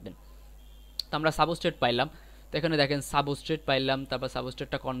জেনে রাখবেন। তো আমরা সাবস্ট্রেট পাইলাম, তো এখানে দেখেন সাবস্ট্রেট পাইলাম, তারপর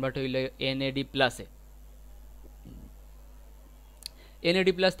সাবস্ট্রেটটা কনভার্ট হইলে NAD প্লাসে, NAD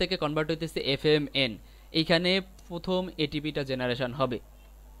প্লাস থেকে কনভার্ট হইতেছে FMN। এইখানে প্রথম এটিপিটা জেনারেশন হবে।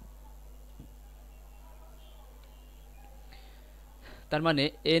 তার মানে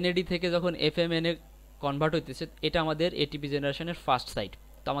NAD থেকে যখন FMN এ কনভার্ট হইতেছে, এটা আমাদের এটিপি জেনারেশনের ফার্স্ট সাইট।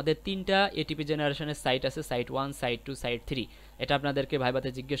 তো আমাদের তিনটা এটিপি জেনারেশনের সাইট আছে, সাইট 1 সাইট 2 সাইট 3। এটা আপনাদেরকে ভাইভাতে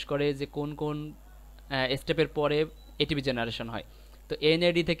জিজ্ঞেস করে যে কোন কোন স্টেপের পরে এটিপি জেনারেশন হয়। তো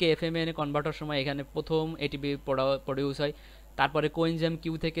NAD থেকে FMN এ কনভার্টার সময় এখানে প্রথম এটিপি প্রডিউস হয়। তারপরে কোএনজাইম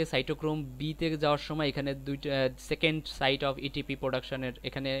কিউ থেকে সাইটোক্রোম বি তে যাওয়ার সময় এখানে দুইটা সেকেন্ড সাইট অফ এটিপি প্রোডাকশনের,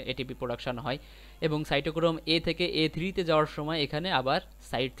 এখানে এটিপি প্রোডাকশন হয়। এবং সাইটোক্রোম এ থেকে A3 তে যাওয়ার সময় এখানে আবার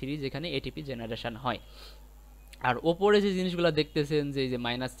সাইট 3 যেখানে এটিপি জেনারেশন হয়। আর ওপরে যে জিনিসগুলো দেখতেছেন যে যে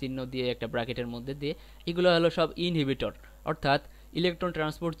মাইনাস চিহ্ন দিয়ে একটা ব্র্যাকেটের মধ্যে দিয়ে, এগুলো হলো সব ইনহিবিটর, অর্থাৎ ইলেকট্রন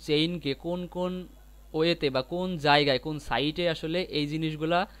ট্রান্সপোর্ট চেইনকে কোন কোন ওয়েতে বা কোন জায়গায় কোন সাইটে আসলে এই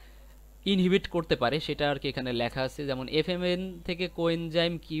জিনিসগুলা ইনহিবিট করতে পারে সেটা আর কি এখানে লেখা আছে। যেমন FMN থেকে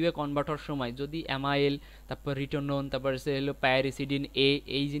কোএনজাইম কিউএ কনভার্টার সময় যদি অ্যামাইল, তারপর রিটোনোন, তারপর হলো প্যারিসিডিন এ,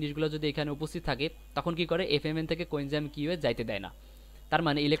 এই জিনিসগুলো যদি এখানে উপস্থিত থাকে তখন কি করে, FMN থেকে কোএনজাইম কিউএ যাইতে দেয় না। তার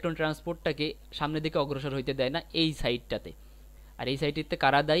মানে ইলেকট্রন ট্রান্সপোর্টটাকে সামনের দিকে অগ্রসর হইতে দেয় না এই সাইটটাতে। আর এই সাইটটিতে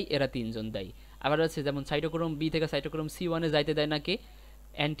কারা দায়ী, এরা তিনজন দায়ী। আবার আছে যেমন সাইটোক্রোম বি থেকে সাইটোক্রোম C1 এ যাইতে দেয় না কে,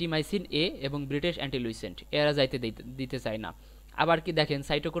 অ্যান্টিমাইসিন এ এবং ব্রিটিশ অ্যান্টিলুইসেন্ট, এরা যাইতে দিতে চায় না। আবার কি দেখেন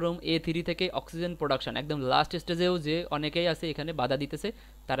সাইটোক্রোম A3 থেকে অক্সিজেন প্রোডাকশন একদম লাস্ট স্টেজেও যে অনেকেই আছে এখানে বাধা দিতেছে,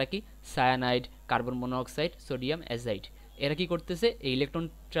 তারা কি cyanide, carbon monoxide, sodium azide, এরা কি করতেছে, এই ইলেকট্রন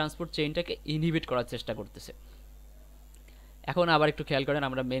ট্রান্সপোর্ট চেইনটাকে ইনহিবিট করার চেষ্টা করতেছে। এখন আবার একটু খেয়াল করেন,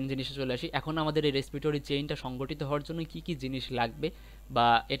 আমরা মেন জিনিসে চলে আসি। এখন আমাদের এই রেসপিরেটরি চেইনটা সংগঠিত হওয়ার জন্য কি কি জিনিস লাগবে বা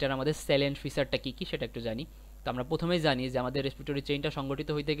এটার আমাদের স্যালেন্ট ফিচারটা কি কি সেটা একটু জানি। তো আমরা প্রথমেই জানি যে আমাদের রেসপিরেটরি চেইনটা সংগঠিত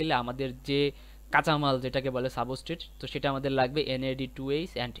হইতে গেলে আমাদের যে কাঁচামাল যেটাকে বলে সাবস্ট্রেট, তো সেটা আমাদের লাগবে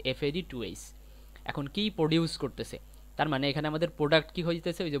NAD2H অ্যান্ড FAD2H। এখন কি প্রডিউস করতেছে, তার মানে এখানে আমাদের প্রোডাক্ট কি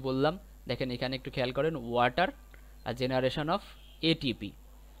হইতেছে, ওই যে বললাম, দেখেন এখানে একটু খেয়াল করেন, water R generation of ATP।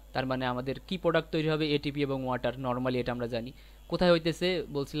 তার মানে আমাদের কি প্রোডাক্ট তৈরি হবে, ATP এবং ওয়াটার, নর্মালি এটা আমরা জানি। কোথায় হইতেছে,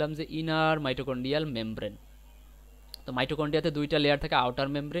 বলছিলাম যে ইনার মাইটোকন্ড্রিয়াল মেমব্রেন। তো মাইটোকন্ড্রিয়াতে দুইটা লেয়ার থাকে, আউটার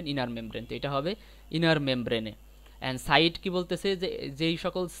মেমব্রেন, ইনার মেমব্রেন, তো এটা হবে ইনার মেমব্রেনে। অ্যান্ড সাইট কি বলতেছে যে যেই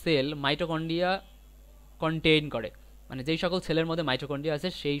সকল সেল মাইটোকন্ড্রিয়া কন্টেইন করে, মানে যেই সকল সেলের মধ্যে মাইটোকন্ড্রিয়া আছে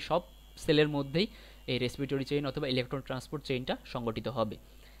সেই সব সেলের মধ্যেই এই রেসপিরেটরি চেইন অথবা ইলেকট্রন ট্রান্সপোর্ট চেইনটা সংগঠিত হবে।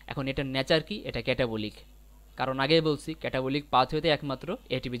 এখন এটার নেচার কি, এটা ক্যাটাবলিক। কারণ আগেই বলছি ক্যাটাবলিক পাথওয়েতে একমাত্র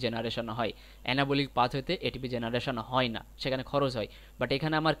এটিপি জেনারেশন হয়, অ্যানাবলিক পাথওয়েতে এটিপি জেনারেশন হয় না, সেখানে খরচ হয়। বাট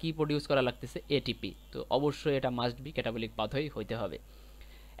এখানে আমার কি প্রডিউস করা লাগতেছে? এটিপি। তো অবশ্যই এটা মাস্ট বি ক্যাটাবলিক পাথওয়ে হইতে হবে।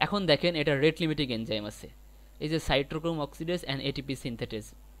 এখন দেখেন এটা রেট লিমিটিং এনজাইম আছে, এই যে cytochrome oxidase and ATP synthetase.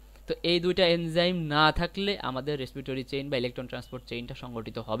 তো এই দুইটা এনজাইম না থাকলে আমাদের রেসপিরেটরি চেইন বা ইলেকট্রন ট্রান্সপোর্ট চেইনটা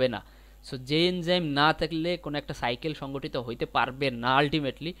সংগঠিত হবে না। সো যে এনজাইম না থাকলে কোনো একটা সাইকেল সংগঠিত হইতে পারবে না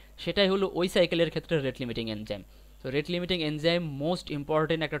আলটিমেটলি, সেটাই হলো ওই সাইকেলের ক্ষেত্রে রেট লিমিটিং এনজাইম। তো rate limiting enzyme most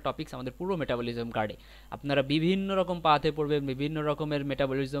important একটা টপিকস আমাদের পুরো মেটাবলিজম কার্ডে। আপনারা বিভিন্ন রকম পাথে পড়বেন, বিভিন্ন রকমের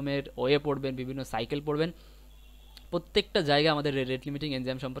মেটাবলিজমের ওয়ে পড়বেন, বিভিন্ন সাইকেল পড়বেন, প্রত্যেকটা জায়গায় আমাদের রেট লিমিটিং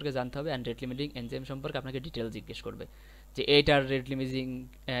এনজাইম সম্পর্কে জানতে হবে। অ্যান্ড রেট লিমিটিং এনজাইম সম্পর্কে আপনাকে ডিটেল জিজ্ঞেস করবে যে এইটার রেট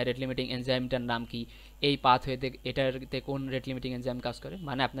লিমিটিং এনজাইমটার নাম কি, এই পাথওয়েতে এটাতে কোন রেট লিমিটিং এনজাইম কাজ করে,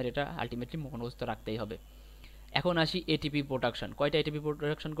 মানে আপনার এটা আলটিমেটলি মুখস্থ রাখতেই হবে। এখন আসি এটিপি প্রোডাকশন। কয়টা এটিপি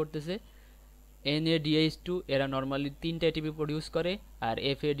প্রোডাকশন করতেছে? NADH2 এরা নর্মালি 3টা এটিপি প্রডিউস করে, আর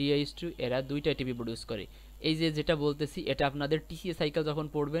FADH2 এরা 2টা এটিপি প্রডিউস করে। এই যে যেটা বলতেছি এটা আপনাদের টিসি সাইকেল যখন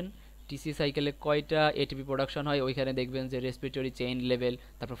পড়বেন, টিসি সাইকেলে কয়টা এটিপি প্রোডাকশন হয় ওইখানে দেখবেন যে রেসপিরেটরি চেইন লেভেল,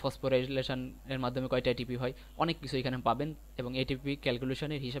 তারপর ফসফোরাইলেশন এর মাধ্যমে কয়টা এটিপি হয়, অনেক কিছু এখানে পাবেন। এবং এটিপি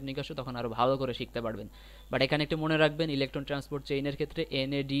ক্যালকুলেশনের হিসাব নিকাশও তখন আরও ভালো করে শিখতে পারবেন। বাট এখানে একটু মনে রাখবেন ইলেকট্রন ট্রান্সপোর্ট চেইনের ক্ষেত্রে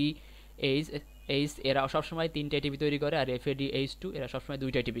NADH এরা সবসময় 3টা এটিপি তৈরি করে, আর FADH2 এরা সবসময়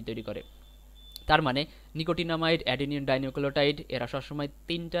 2টা এটিপি তৈরি করে। তার মানে নিকোটিনামাইড, অ্যাডেনিন ডাইনিউক্লিওটাইড এরা সবসময়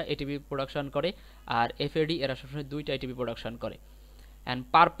 3টা এটিপি প্রোডাকশন করে, আর FAD এরা সবসময় 2টা এটিপি প্রোডাকশন করে। অ্যান্ড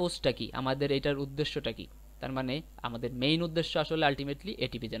পারপোজটা কি, আমাদের এটার উদ্দেশ্যটা কি? তার মানে আমাদের মেইন উদ্দেশ্য আসলে আলটিমেটলি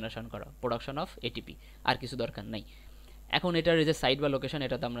এটিপি জেনারেশন করা, প্রোডাকশন অফ এটিপি, আর কিছু দরকার নাই। এখন এটার যে সাইট বা লোকেশন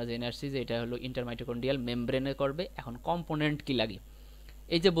এটা তো আমরা জেনে আসছি যে এটা হলো ইন্টারমাইটোকন্ড্রিয়াল মেমব্রেনে করবে। এখন কম্পোনেন্ট কি লাগে?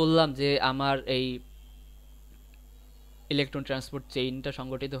 এই যে বললাম যে আমার এই ইলেকট্রন ট্রান্সপোর্ট চেইনটা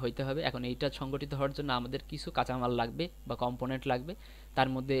সংগঠিত হইতে হবে। এখন এইটা সংগঠিত হওয়ার জন্য আমাদের কিছু কাঁচামাল লাগবে বা কম্পোনেন্ট লাগবে। তার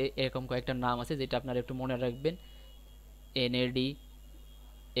মধ্যে এরকম কয়েকটা নাম আছে যেটা আপনারা একটু মনে রাখবেন: NAD,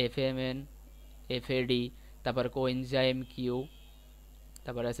 FMN, FAD, তারপর কোএনজাইম কিউ,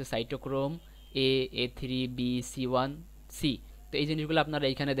 তারপর আছে সাইটোক্রোম A3B C1C। তো এই জিনিসগুলো আপনারা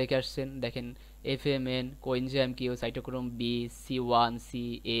এইখানে দেখে আসছেন, দেখেন FMN, coenzyme Q, cytochrome B, C1, C,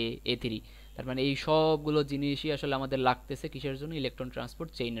 A3। তার মানে এই সবগুলো জিনিসই আসলে আমাদের লাগতেছে কিসের জন্য? ইলেকট্রন ট্রান্সপোর্ট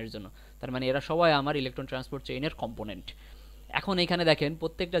চেইনের জন্য। তার মানে এরা সবাই আমার ইলেকট্রন ট্রান্সপোর্ট চেইনের কম্পোনেন্ট। এখন এখানে দেখেন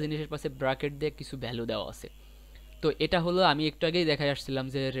প্রত্যেকটা জিনিসের পাশে ব্র্যাকেট দিয়ে কিছু ভ্যালু দেওয়া আছে। তো এটা হলো আমি একটু আগেই দেখাই আসছিলাম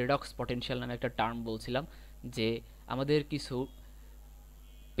যে রেডক্স পটেনশিয়াল নামে একটা টার্ম বলছিলাম, যে আমাদের কিছু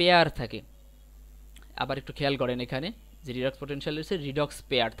পেয়ার থাকে। আবার একটু খেয়াল করেন এখানে যে রিডক্স পটেনশিয়াল হচ্ছে রিডক্স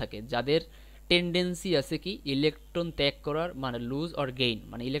পেয়ার থাকে, যাদের টেন্ডেন্সি আছে কি ইলেকট্রন ত্যাগ করার, মানে লুজ অর গেইন,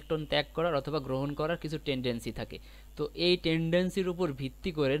 মানে ইলেকট্রন ত্যাগ করার অথবা গ্রহণ করার কিছু টেন্ডেন্সি থাকে। তো এই টেন্ডেন্সির উপর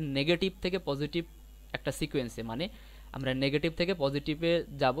ভিত্তি করে নেগেটিভ থেকে পজিটিভ একটা সিকোয়েন্সে, মানে আমরা নেগেটিভ থেকে পজিটিভে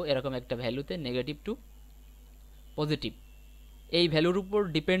যাব এরকম একটা ভ্যালুতে, নেগেটিভ টু পজিটিভ, এই ভ্যালুর উপর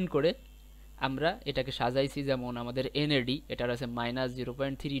ডিপেন্ড করে আমরা এটাকে সাজাইছি। যেমন আমাদের NAD এটার আছে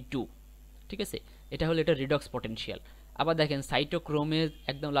 -0.32, ঠিক আছে, এটা হলো এটা রিডক্স পটেনশিয়াল। আবার দেখেন সাইটোক্রোমের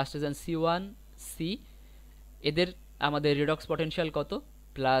একদম লাস্টে যান C1C, এদের আমাদের রিডক্স পটেনশিয়াল কত?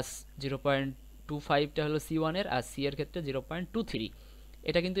 +0.25টা হলো C1 এর, আর C এর ক্ষেত্রে 0.23।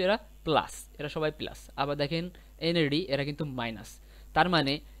 এটা কিন্তু এরা প্লাস, এরা সবাই প্লাস। আবার দেখেন NAD এরা কিন্তু মাইনাস। তার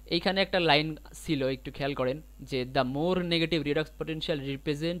মানে এইখানে একটা লাইন ছিল, একটু খেয়াল করেন, যে the more negative redox potential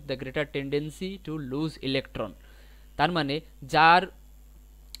represent the greater tendency to lose electron. তার মানে যার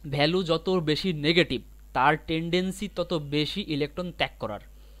ভ্যালু যত বেশি নেগেটিভ তার টেন্ডেন্সি তত বেশি ইলেকট্রন ত্যাগ করার।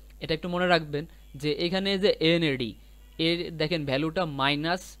 এটা একটু মনে রাখবেন যে এখানে যে NAD এর দেখেন ভ্যালুটা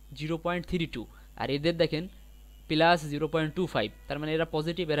 -0.32, আর এদের দেখেন +0.25। তার মানে এরা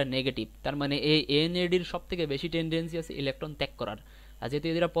পজিটিভ, এরা নেগেটিভ। তার মানে এই NADর সব থেকে বেশি টেন্ডেন্সি আছে ইলেকট্রন ত্যাগ করার, আর যেহেতু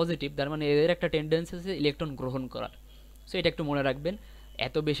এরা পজিটিভ তার মানে এদের একটা টেন্ডেন্সি আছে ইলেকট্রন গ্রহণ করার। সো এটা একটু মনে রাখবেন।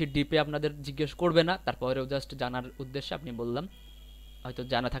 এত বেশি ডিপে আপনাদের জিজ্ঞেস করবে না, তারপরেও জাস্ট জানার উদ্দেশ্যে আপনি বললাম, হয়তো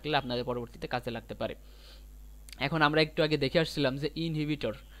জানা থাকলে আপনাদের পরবর্তীতে কাজে লাগতে পারে। এখন আমরা একটু আগে দেখে আসছিলাম যে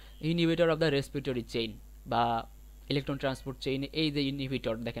inhibitor of the respiratory chain বা ইলেকট্রন ট্রান্সপোর্ট চেইনে এই যে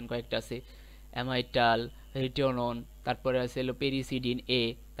ইনহিবিটর দেখেন কয়েকটা আছে: অ্যামাইটাল, রিটোনন, তারপরে আছে হলো পেরিসিডিন A,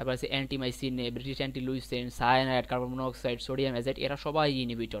 তারপরে আছে অ্যান্টিমাইসিন A, British অ্যান্টিলুইসেন, cyanide, carbon monoxide, sodium azide, এরা সবাই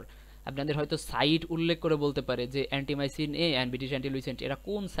ইনহিবিটর। আপনাদের হয়তো সাইট উল্লেখ করে বলতে পারে যে অ্যান্টিমাইসিন A অ্যান্ড ব্রিটিশ অ্যান্টিলুইসেন্ট এরা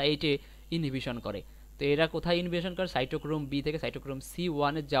কোন সাইটে ইনহিবিশন করে। তো এরা কোথায় ইনহিবিশন করে? সাইটোক্রোম B থেকে সাইটোক্রোম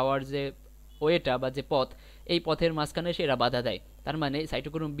C1 এ যাওয়ার যে ওয়েটা বা যে পথ, এই পথের মাঝখানে এসে এরা বাধা দেয়। তার মানে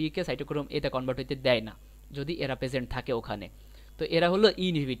cytochrome B K cytochrome A তে কনভার্ট হইতে দেয় না যদি এরা প্রেজেন্ট থাকে ওখানে। তো এরা হলো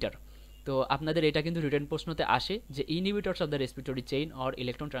ইনহিবিটর। তো আপনাদের এটা কিন্তু রিটেন প্রশ্নতে আসে যে inhibitors of the respiratory chain or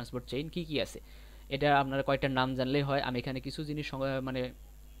electron transport chain কি কি আছে। এটা আপনারা কয়েকটা নাম জানলেই হয়। আমি এখানে কিছু জিনিস মানে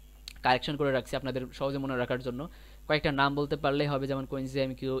কারেকশন করে রাখছি আপনাদের সহজে মনে রাখার জন্য। কয়েকটা নাম বলতে পারলেই হবে, যেমন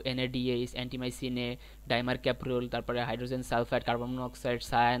কোয়েনজাইম কিউ, এনএডিএইচ, অ্যান্টিমাইসিনে, ডাইমার ক্যাপ্রুল, তারপরে hydrogen sulphide, carbon monoxide,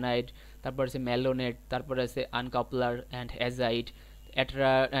 cyanide, তারপর আছে ম্যালোনেট, তারপরে আছে আনকাপলার অ্যান্ড অ্যাজাইড,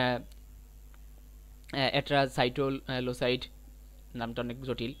 অ্যাট্রা অ্যাট্রাসাইটোল লোসাইড, নামটা অনেক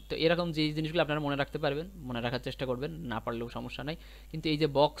জটিল। তো এরকম যে জিনিসগুলো আপনারা মনে রাখতে পারবেন, মনে রাখার চেষ্টা করবেন, না পারলেও সমস্যা নাই। কিন্তু এই যে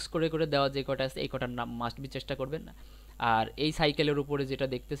বক্স করে করে দেওয়া যে কয়টা আছে এই কয়টার নাম মাস্ট বি চেষ্টা করবেন না। আর এই সাইকেলের উপরে যেটা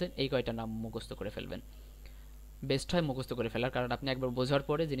দেখতেছেন এই কয়টা নাম মুখস্থ করে ফেলবেন। বেস্ট হয় মুখস্থ করে ফেলার, কারণ আপনি একবার বোঝার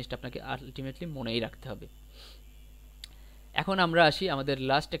পরে জিনিসটা আপনাকে আলটিমেটলি মনেই রাখতে হবে। এখন আমরা আসি আমাদের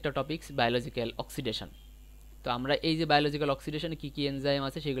লাস্ট একটা টপিকস, বায়োলজিক্যাল অক্সিডেশন। তো আমরা এই যে বায়োলজিক্যাল অক্সিডেশনে কী কী এনজাইম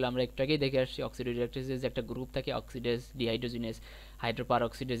আছে সেগুলো আমরা একটু আগেই দেখে আসছি। অক্সিডোরিডাক্টেসেস যে একটা গ্রুপ থাকে, অক্সিডেজ, ডিহাইড্রোজিনেস, হাইড্রোপার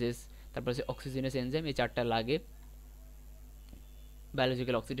অক্সিডেজেস, তারপর হচ্ছে অক্সিজেনেস এনজাইম, এই চারটা লাগে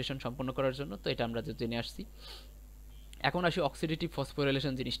বায়োলজিক্যাল অক্সিডেশন সম্পন্ন করার জন্য। তো এটা আমরা জেনে আসছি। এখন আসি অক্সিডেটিভ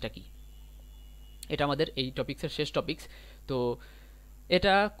ফসফোরিলেশন জিনিসটা কি। এটা আমাদের এই টপিক্সের শেষ টপিক্স। তো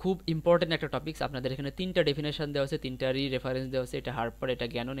এটা খুব ইম্পর্টেন্ট একটা টপিক্স। আপনাদের এখানে 3টা ডেফিনেশন দেওয়া আছে, 3টারই রেফারেন্স দেওয়া আছে। এটা হার্পার, এটা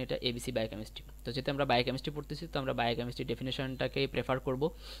জ্ঞানন, এটা এবিসি বায়োকেমিস্ট্রি। তো যেহেতু আমরা বায়োকেমিস্ট্রি পড়তেছি তো আমরা বায়োকেমিস্ট্রি ডেফিনেশনটাকেই প্রেফার করব।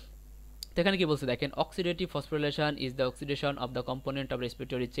 তো এখানে কি বলছে দেখেন, oxidative phosphorylation is the oxidation of the component of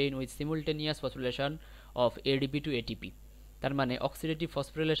respiratory chain with সিমুলটেনিয়াস phosphorylation of ADP two ATP. তার মানে অক্সিডেটিভ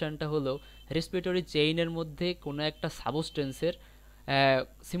ফসফোরিলেশনটা হলো রেসপিরেটরি চেইনের মধ্যে কোনো একটা সাবস্টেন্সের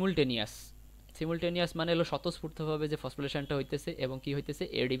সিমুলটেনিয়াস, সিমুলটেনিয়াস মানে হলো স্বতঃস্ফূর্তভাবে যে ফসফোরিলেশনটা হইতেছে এবং কি হইতেছে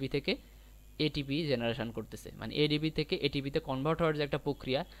এডিপি থেকে এটিপি জেনারেশন করতেছে, মানে এডিপি থেকে এটিপিতে কনভার্ট হওয়ার যে একটা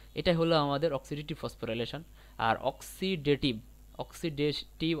প্রক্রিয়া, এটা হলো আমাদের অক্সিডেটিভ ফসফোরিলেশন। আর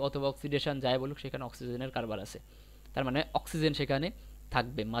অক্সিডেটিভ অথবা অক্সিডেশন যাই বলুক, সেখানে অক্সিজেনের কারবার আছে। তার মানে অক্সিজেন সেখানে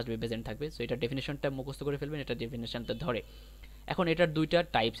থাকবে, মাস্ট বি প্রেজেন্ট থাকবে। সো এটা ডেফিনেশনটা মুখস্থ করে ফেলবেন, এটা ডেফিনেশনটা ধরে। এখন এটার দুইটা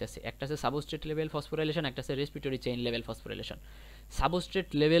টাইপস আছে, একটা আছে সাবস্ট্রেট লেভেল ফসফোরিলেশন, একটা আছে respiratory chain level phosphorylation. Substrate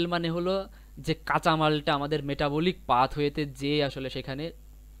level মানে হলো যে কাঁচামালটা আমাদের মেটাবলিক পাথ হয়েতে যে আসলে সেখানে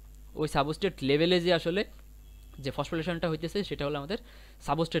ওই সাবস্ট্রেট লেভেলে যে আসলে যে ফসফোরিলেশনটা হইতেছে সেটা হলো আমাদের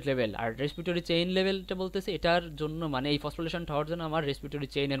সাবস্ট্রেট লেভেল। আর রেসপিরেটরি চেইন লেভেলটা বলতেছে এটার জন্য, মানে এই ফসফোরিলেশনটা হওয়ার জন্য আমার রেসপিরেটরি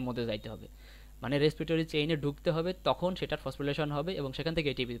চেইনের মধ্যে যাইতে হবে, মানে রেসপিরেটরি চেইনে ঢুকতে হবে, তখন সেটার ফসফোরিলেশন হবে এবং সেখান থেকে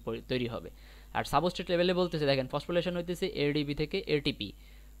এটিপি তৈরি হবে। আর সাবস্ট্রেট লেভেলে বলতেছে দেখেন ফসফোরিলেশন হইতেছে এডিপি থেকে ATP,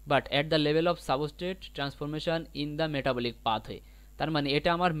 but at the level of substrate transformation in the metabolic pathway. তার মানে এটা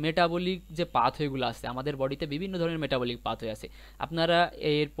আমার মেটাবলিক যে পাথওয়েগুলো আছে, আমাদের বডিতে বিভিন্ন ধরনের মেটাবলিক পাথওয়ে আছে। আপনারা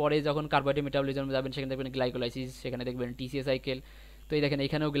এরপরে যখন কার্বোহাইড্রেট মেটাবলিজম যাবেন সেখানে দেখবেন গ্লাইকোলাইসিস, সেখানে দেখবেন টিসিএ সাইকেল। তো এই দেখেন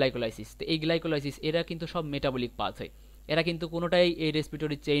এখানেও গ্লাইকোলাইসিস। তো এই গ্লাইকোলাইসিস এরা কিন্তু সব মেটাবলিক পাথওয়ে, এরা কিন্তু কোনোটাই এই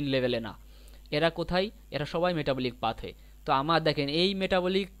রেসপিরেটরি চেইন লেভেলে না। এরা কোথায়? এরা সবাই মেটাবলিক পাথওয়ে। তো আমার দেখেন এই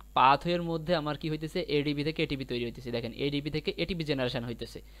মেটাবলিক পাথওয়ের মধ্যে আমার কি হইতেছে, এডিপি থেকে এটিপি তৈরি হইতেছে। দেখেন এডিপি থেকে এটিপি জেনারেশন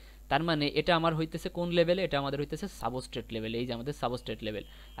হইতেছে। তার মানে এটা আমার হইতেছে কোন লেভেলে? এটা আমাদের হইতেছে সাবস্ট্রেট লেভেল, এই যে আমাদের সাবস্ট্রেট লেভেল।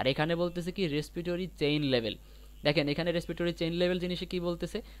 আর এখানে বলতেছে কি রেসপিরেটরি চেইন লেভেল। দেখেন এখানে রেসপিরেটরি চেইন লেভেল জিনিসে কি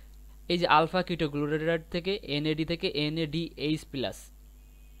বলতেছে, এই যে আলফা কিটোগ্লুটারেট থেকে এনএডি থেকে এনএডিএইচ প্লাস,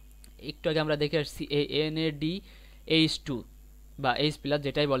 একটু আগে আমরা দেখে আসছি এনএডিএইচ2 বা এইচ প্লাস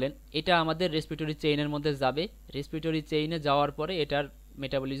যেটাই বলেন, এটা আমাদের রেসপিরেটরি চেইনের মধ্যে যাবে। রেসপিরেটরি চেইনে যাওয়ার পরে এটার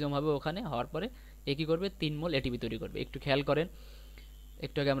মেটাবলিজম হবে, ওখানে হওয়ার পরে এ কী করবে, 3 মোল এটিপি তৈরি করবে। একটু খেয়াল করেন,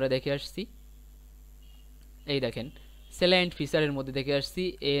 একটু আগে আমরা দেখে আসছি, এই দেখেন সেলাইন ফিচারের মধ্যে দেখে আসছি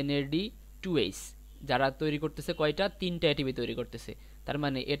এনএডি2এইচ, যারা তৈরি করতেছে কয়টা, 3টা এটিপি তৈরি করতেছে। তার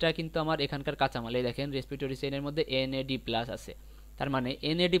মানে এটা কিন্তু আমার এখানকার কাঁচামাল। এই দেখেন রেসপিরেটরি চেইনের মধ্যে এনএডি প্লাস আছে। তার মানে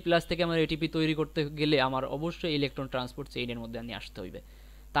এনএডি প্লাস থেকে আমার এটিপি তৈরি করতে গেলে আমার অবশ্যই ইলেকট্রন ট্রান্সপোর্ট চেইনের মধ্যে নিয়ে আসতে হইবে,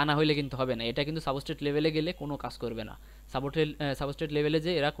 তা না হইলে কিন্তু হবে না। এটা কিন্তু সাবস্ট্রেট লেভেলে গেলে কোনো কাজ করবে না। সাবস্ট্রেট লেভেলে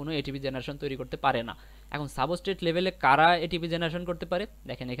যে এরা কোনো এটিপি জেনারেশন তৈরি করতে পারে না। এখন সাবস্ট্রেট লেভেলে কারা এটিপি জেনারেশন করতে পারে,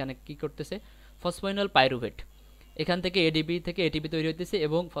 দেখেন এখানে কি করতেছে, ফসফোইনল পাইরুভেট, এখান থেকে এডিপি থেকে এটিপি তৈরি হইতেছে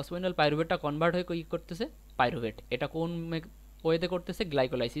এবং ফসফোইনল পাইরুভেটটা কনভার্ট হয়ে কি করতেছে, পাইরুভেট। এটা কোন ওয়েতে করতেছে,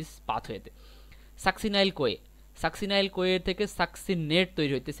 গ্লাইকোলাইসিস পাথওয়েতে। সাকসিনাইল কোয়ে থেকে সাকসিনেট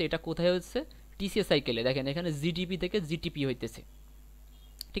তৈরি হইতেছে, এটা কোথায় হচ্ছে, টিসিএ সাইকেলে। দেখেন এখানে জিডিপি থেকে জিটিপি হইতেছে,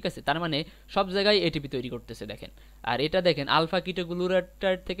 ঠিক আছে। তার মানে সব জায়গায় এটিপি তৈরি করতেছে দেখেন। আর এটা দেখেন আলফা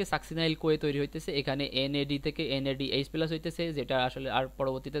কিটোগ্লুটারেট থেকে সাকসিনাইল কোয়ে তৈরি হইতেছে, এখানে এনএডি থেকে এনএডিএইচ প্লাস হইতেছে, যেটা আসলে আর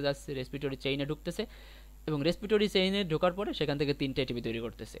পরবর্তীতে যাচ্ছে রেসপিরেটরি চেইনে ঢুকতেছে এবং রেসপিরেটরি চেইনে ঢোকার পরে সেখান থেকে 3টা এটিপি তৈরি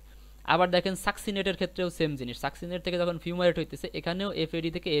করতেছে। আবার দেখেন সাকসিনেটের ক্ষেত্রেও সেম জিনিস, সাকসিনেট থেকে যখন ফিউমারেট হইতেছে এখানেও এফএডি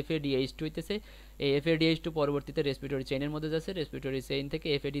থেকে এফএডিএইচ2 হইতেছে, এই এফএডিএইচ2 পরবর্তীতে রেসপিরেটরি চেইনের মধ্যে যাচ্ছে, রেসপিরেটরি চেইন থেকে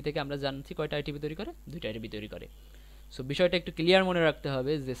এফএডি থেকে আমরা জানছি কয়টা এটিপি তৈরি করে, 2টা এটিপি তৈরি করে। সো বিষয়টা একটু ক্লিয়ার মনে রাখতে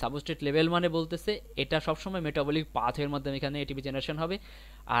হবে যে সাবস্ট্রেট লেভেল মানে বলতেছে এটা সবসময় মেটাবলিক পাথের মাধ্যমে এখানে এটিপি জেনারেশন হবে।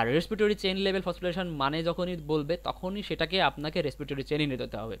 আর রেসপিরেটরি চেইন লেভেল ফসফোরিলেশন মানে যখনই বলবে তখনই সেটাকে আপনাকে রেসপিরেটরি চেইনে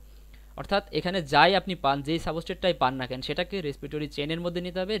নিতে হবে। অর্থাৎ এখানে যাই আপনি পান, যেই সাবস্ট্রেটটাই পান না কেন, সেটাকে রেসপিরেটরি চেইনের মধ্যে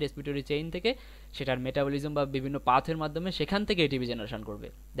নিতে হবে, রেসপিরেটরি চেইন থেকে সেটার মেটাবলিজম বা বিভিন্ন পাথের মাধ্যমে সেখান থেকে এটিপি জেনারেশন করবে।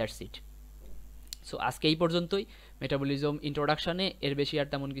 That's it. সো আজকে এই পর্যন্তই মেটাবলিজম ইন্ট্রোডাকশানে, এর বেশি আর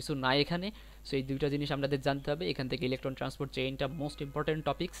তেমন কিছু নাই এখানে। সো এই দুইটা জিনিস আমাদের জানতে হবে এখান থেকে। Electron transport চেইনটা most important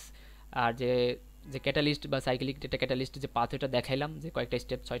topics. আর যে যে ক্যাটালিস্ট বা সাইক্লিক যেটা ক্যাটালিস্ট যে পাথ, এটা দেখাইলাম যে কয়েকটা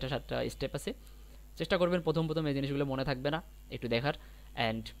স্টেপ, 6টা 7টা স্টেপ আছে। চেষ্টা করবেন প্রথম প্রথম এই জিনিসগুলো মনে থাকবে না, একটু দেখার,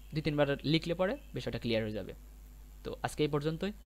 অ্যান্ড 2-3 বার লিখলে পরে বিষয়টা ক্লিয়ার হয়ে যাবে। তো আজকে এই পর্যন্তই।